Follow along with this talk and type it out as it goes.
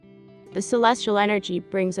The celestial energy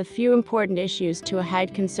brings a few important issues to a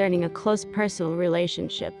head concerning a close personal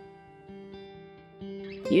relationship.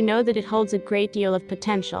 You know that it holds a great deal of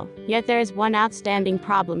potential, yet there is one outstanding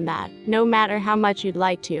problem that, no matter how much you'd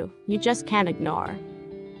like to, you just can't ignore.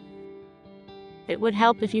 It would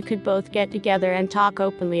help if you could both get together and talk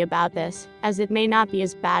openly about this, as it may not be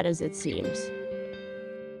as bad as it seems.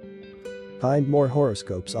 Find more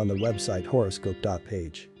horoscopes on the website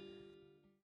horoscope.page.